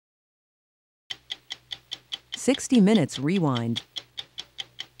60 Minutes Rewind.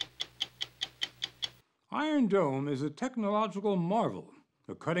 Iron Dome is a technological marvel,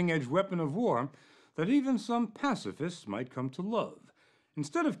 a cutting-edge weapon of war that even some pacifists might come to love.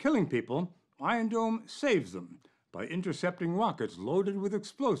 Instead of killing people, Iron Dome saves them by intercepting rockets loaded with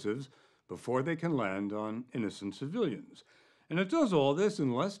explosives before they can land on innocent civilians. And it does all this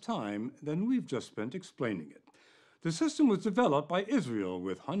in less time than we've just spent explaining it. The system was developed by Israel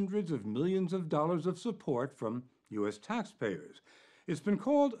with hundreds of millions of dollars of support from U.S. taxpayers. It's been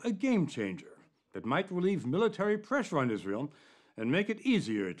called a game changer that might relieve military pressure on Israel and make it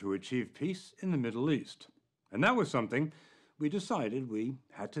easier to achieve peace in the Middle East. And that was something we decided we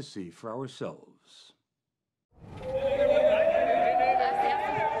had to see for ourselves.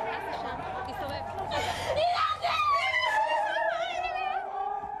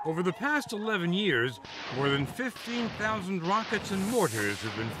 Over the past 11 years, more than 15,000 rockets and mortars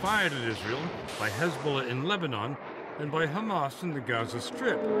have been fired at Israel by Hezbollah in Lebanon and by Hamas in the Gaza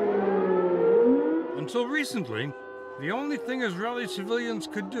Strip. Until recently, the only thing Israeli civilians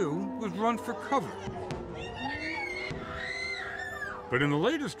could do was run for cover. But in the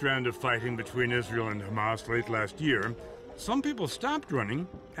latest round of fighting between Israel and Hamas late last year, some people stopped running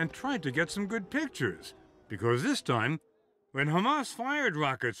and tried to get some good pictures. Because this time, when Hamas fired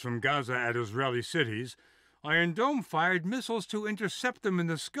rockets from Gaza at Israeli cities, Iron Dome fired missiles to intercept them in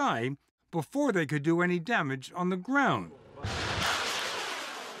the sky before they could do any damage on the ground.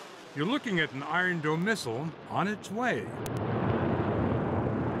 You're looking at an Iron Dome missile on its way.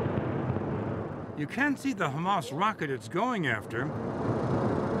 You can't see the Hamas rocket it's going after,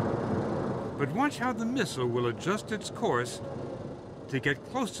 but watch how the missile will adjust its course to get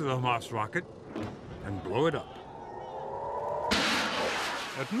close to the Hamas rocket and blow it up.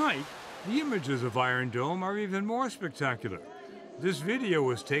 At night, the images of Iron Dome are even more spectacular. This video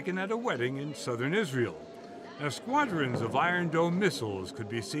was taken at a wedding in southern Israel. As squadrons of Iron Dome missiles could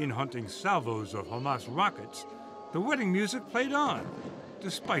be seen hunting salvos of Hamas rockets, the wedding music played on,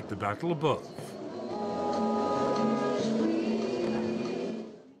 despite the battle above.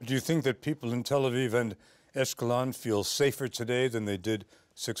 Do you think that people in Tel Aviv and Ashkelon feel safer today than they did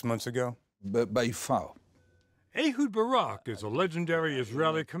 6 months ago? By far. Ehud Barak is a legendary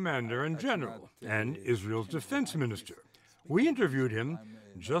Israeli commander and general, and Israel's defense minister. We interviewed him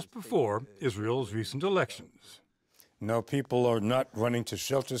just before Israel's recent elections. No, people are not running to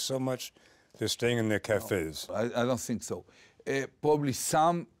shelters so much. They're staying in their cafes. No, I don't think so. Probably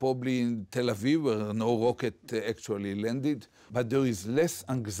in Tel Aviv, where no rocket actually landed, but there is less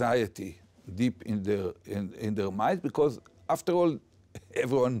anxiety deep in their minds, because after all,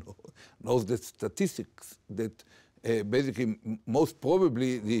 everyone knows the statistics that basically, most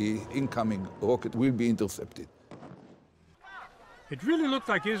probably, the incoming rocket will be intercepted. It really looked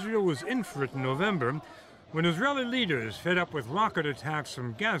like Israel was in for it in November when Israeli leaders, fed up with rocket attacks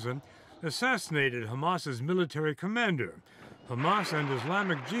from Gaza, assassinated Hamas's military commander. Hamas and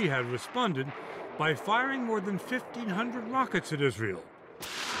Islamic Jihad responded by firing more than 1,500 rockets at Israel.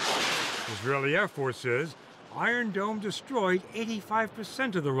 Israeli Air Force says Iron Dome destroyed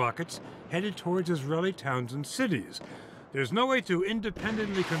 85% of the rockets headed towards Israeli towns and cities. There's no way to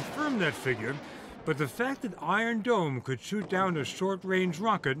independently confirm that figure, but the fact that Iron Dome could shoot down a short-range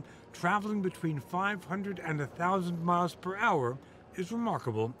rocket traveling between 500 and 1,000 miles per hour is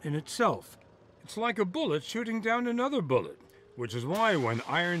remarkable in itself. It's like a bullet shooting down another bullet, which is why when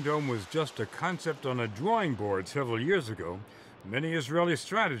Iron Dome was just a concept on a drawing board several years ago, many Israeli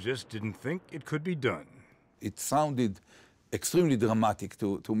strategists didn't think it could be done. It sounded extremely dramatic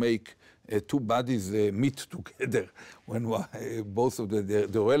to make two bodies meet together when both of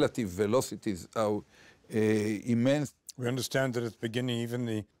the relative velocities are immense. We understand that at the beginning, even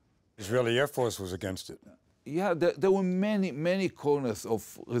the Israeli Air Force was against it. Yeah, there were many corners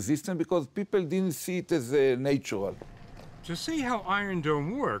of resistance because people didn't see it as natural. To see how Iron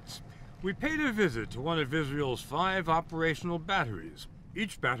Dome works, we paid a visit to one of Israel's 5 operational batteries.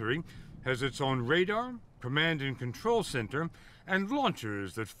 Each battery has its own radar, command and control center, and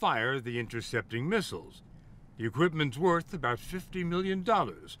launchers that fire the intercepting missiles. The equipment's worth about $50 million.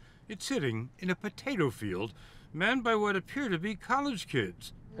 It's sitting in a potato field manned by what appear to be college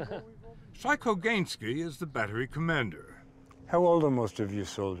kids. Shai Kogansky is the battery commander. How old are most of your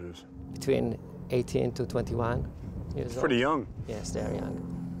soldiers? Between 18 to 21 years old. Pretty young. Yes, they're young.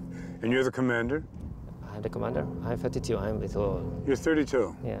 And you're the commander? I'm the commander. I'm 32. I'm with all. You're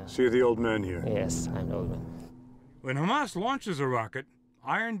 32? Yeah. So you're the old man here? Yes, I'm the old man. When Hamas launches a rocket,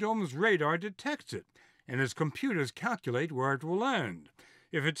 Iron Dome's radar detects it, and its computers calculate where it will land.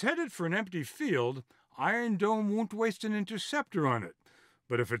 If it's headed for an empty field, Iron Dome won't waste an interceptor on it.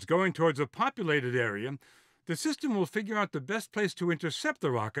 But if it's going towards a populated area, The system will figure out the best place to intercept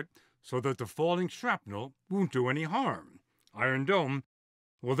the rocket so that the falling shrapnel won't do any harm. Iron Dome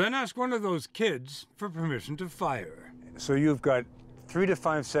will then ask one of those kids for permission to fire. So you've got 3 to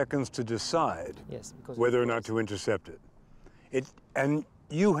 5 seconds to decide Yes, because whether or not to intercept it. And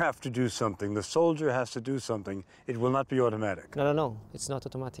you have to do something. The soldier has to do something. It will not be automatic. No, it's not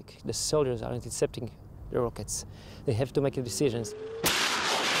automatic. The soldiers are intercepting the rockets. They have to make the decisions.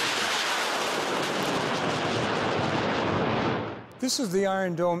 This is the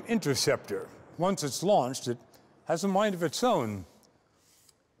Iron Dome interceptor. Once it's launched, it has a mind of its own.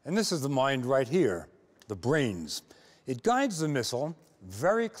 And this is the mind right here, the brains. It guides the missile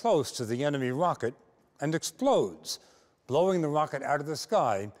very close to the enemy rocket and explodes, blowing the rocket out of the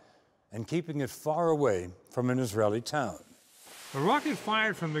sky and keeping it far away from an Israeli town. A rocket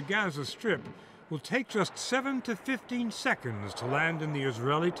fired from the Gaza Strip will take just 7 to 15 seconds to land in the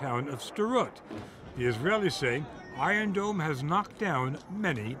Israeli town of Sderot. The Israelis say Iron Dome has knocked down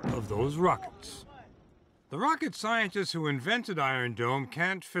many of those rockets. The rocket scientists who invented Iron Dome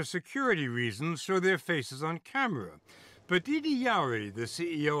can't, for security reasons, show their faces on camera. But Didi Yauri, the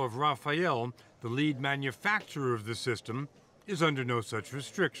CEO of Rafael, the lead manufacturer of the system, is under no such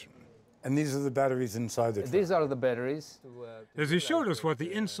restriction. And these are the batteries inside the truck. These are the batteries. As he showed us what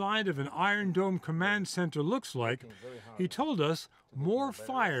the inside of an Iron Dome command center looks like, he told us more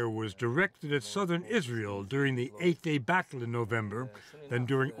fire was directed at southern Israel during the 8-day battle in November than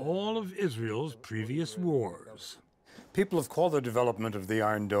during all of Israel's previous wars. People have called the development of the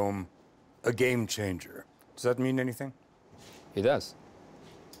Iron Dome a game changer. Does that mean anything? It does,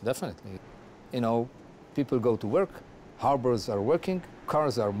 definitely. You know, people go to work, harbors are working,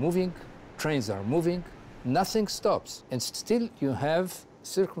 cars are moving, trains are moving, nothing stops. And still you have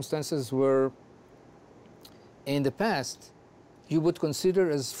circumstances where in the past you would consider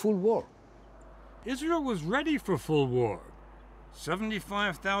as full war. Israel was ready for full war.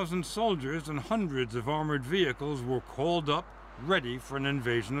 75,000 soldiers and hundreds of armored vehicles were called up, ready for an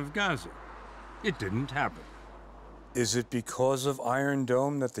invasion of Gaza. It didn't happen. Is it because of Iron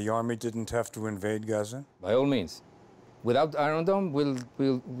Dome that the army didn't have to invade Gaza? By all means. Without Iron Dome,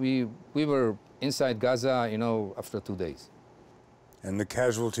 we were inside Gaza, you know, after 2 days. And the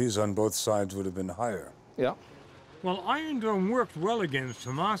casualties on both sides would have been higher. Yeah. While Iron Dome worked well against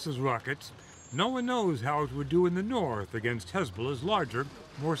Hamas's rockets, no one knows how it would do in the north against Hezbollah's larger,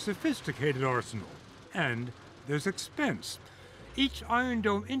 more sophisticated arsenal. And there's expense. Each Iron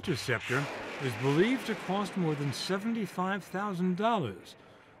Dome interceptor is believed to cost more than $75,000.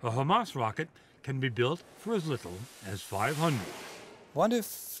 A Hamas rocket can be built for as little as $500. What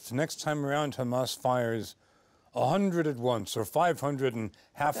if the next time around Hamas fires 100 at once, or 500, and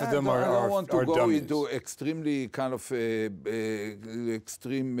half of them are dummies? I don't want to go into extremely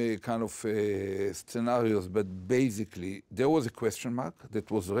scenarios, but basically there was a question mark that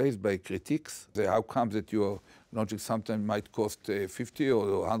was raised by critics. How come that your launching sometimes might cost $50,000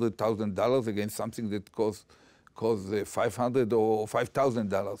 or $100,000 against something that costs $500 or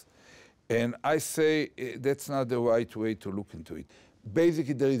 $5,000? And I say that's not the right way to look into it.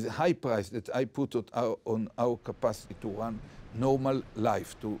 Basically, there is a high price that I put on our capacity to run normal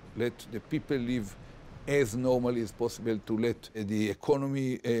life, to let the people live as normally as possible, to let the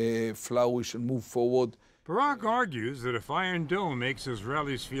economy flourish and move forward. Barak argues that if Iron Dome makes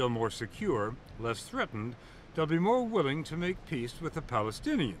Israelis feel more secure, less threatened, they'll be more willing to make peace with the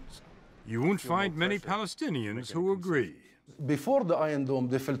Palestinians. You won't find many Palestinians who agree. Before the Iron Dome,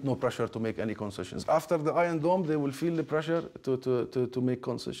 they felt no pressure to make any concessions. After the Iron Dome, they will feel the pressure to make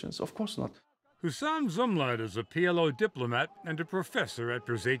concessions. Of course not. Hussam Zumlad is a PLO diplomat and a professor at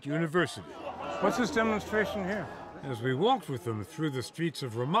Birzeit University. What's this demonstration here? As we walked with them through the streets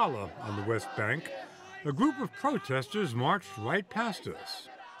of Ramallah on the West Bank, a group of protesters marched right past us.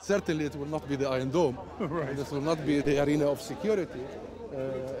 Certainly it will not be the Iron Dome. Right. This will not be the arena of security.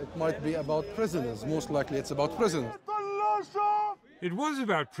 It might be about prisoners. Most likely it's about prisoners. It was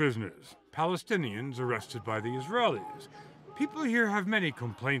about prisoners, Palestinians arrested by the Israelis. People here have many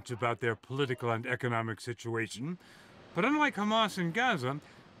complaints about their political and economic situation, but unlike Hamas in Gaza,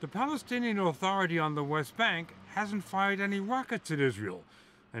 the Palestinian Authority on the West Bank hasn't fired any rockets at Israel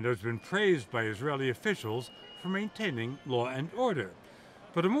and has been praised by Israeli officials for maintaining law and order.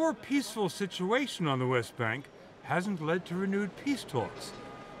 But a more peaceful situation on the West Bank hasn't led to renewed peace talks,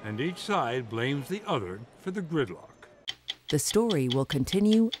 and each side blames the other for the gridlock. The story will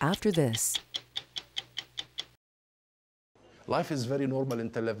continue after this. Life is very normal in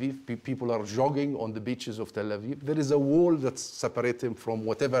Tel Aviv. People are jogging on the beaches of Tel Aviv. There is a wall that separates them from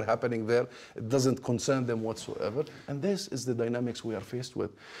whatever happening there. It doesn't concern them whatsoever. And this is the dynamics we are faced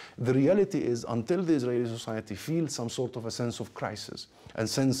with. The reality is, until the Israeli society feels some sort of a sense of crisis and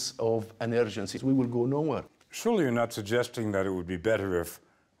sense of an urgency, we will go nowhere. Surely you're not suggesting that it would be better if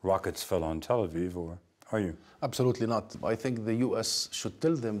rockets fell on Tel Aviv, or are you? Absolutely not. I think the US should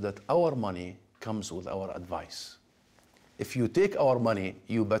tell them that our money comes with our advice. If you take our money,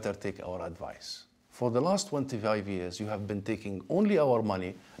 you better take our advice. For the last 25 years, you have been taking only our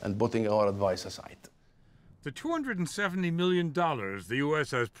money and putting our advice aside. The $270 million the U.S.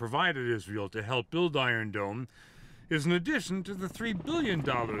 has provided Israel to help build Iron Dome is in addition to the $3 billion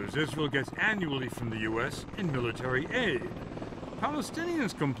Israel gets annually from the U.S. in military aid.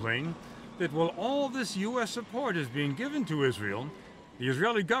 Palestinians complain that while all this U.S. support is being given to Israel, the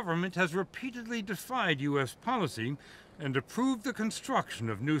Israeli government has repeatedly defied U.S. policy and approved the construction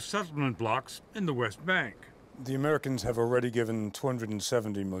of new settlement blocks in the West Bank. The Americans have already given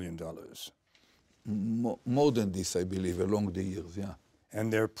 $270 million. More than this, I believe, along the years, yeah.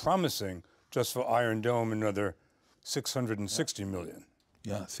 And they're promising, just for Iron Dome, another $660 million.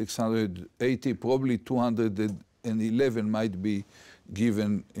 Yeah, 680, probably 211 might be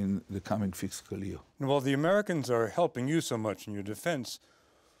given in the coming fiscal year. While the Americans are helping you so much in your defense,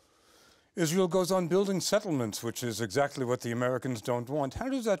 Israel goes on building settlements, which is exactly what the Americans don't want. How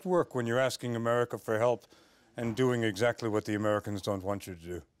does that work when you're asking America for help and doing exactly what the Americans don't want you to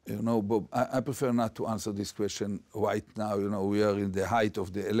do? You know, Bob, I prefer not to answer this question right now. You know, we are in the height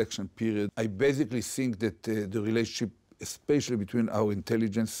of the election period. I basically think that the relationship, especially between our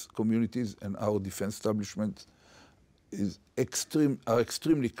intelligence communities and our defense establishment, are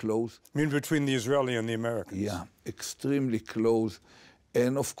extremely close. You mean between the Israeli and the Americans? Yeah, extremely close.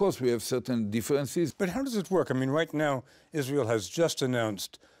 And of course, we have certain differences. But how does it work? I mean, right now, Israel has just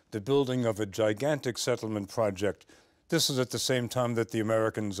announced the building of a gigantic settlement project. This is at the same time that the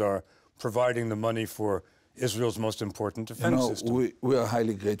Americans are providing the money for Israel's most important defense system. We are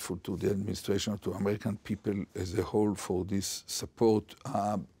highly grateful to the administration, to American people as a whole for this support.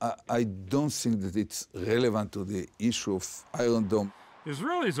 I don't think that it's relevant to the issue of Iron Dome.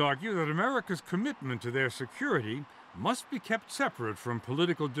 Israelis argue that America's commitment to their security must be kept separate from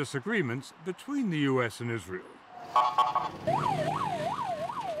political disagreements between the U.S. and Israel.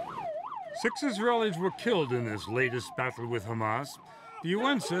 6 Israelis were killed in this latest battle with Hamas. The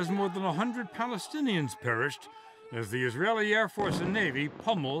UN says more than 100 Palestinians perished as the Israeli Air Force and Navy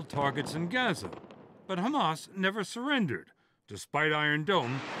pummeled targets in Gaza. But Hamas never surrendered. Despite Iron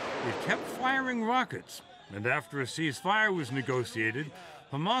Dome, it kept firing rockets. And after a ceasefire was negotiated,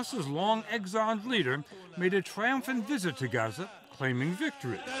 Hamas's long-exiled leader made a triumphant visit to Gaza, claiming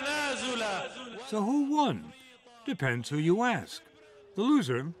victory. So who won? Depends who you ask. The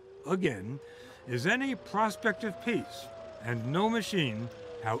loser, again, is any prospect of peace, and no machine,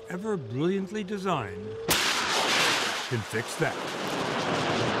 however brilliantly designed, can fix that.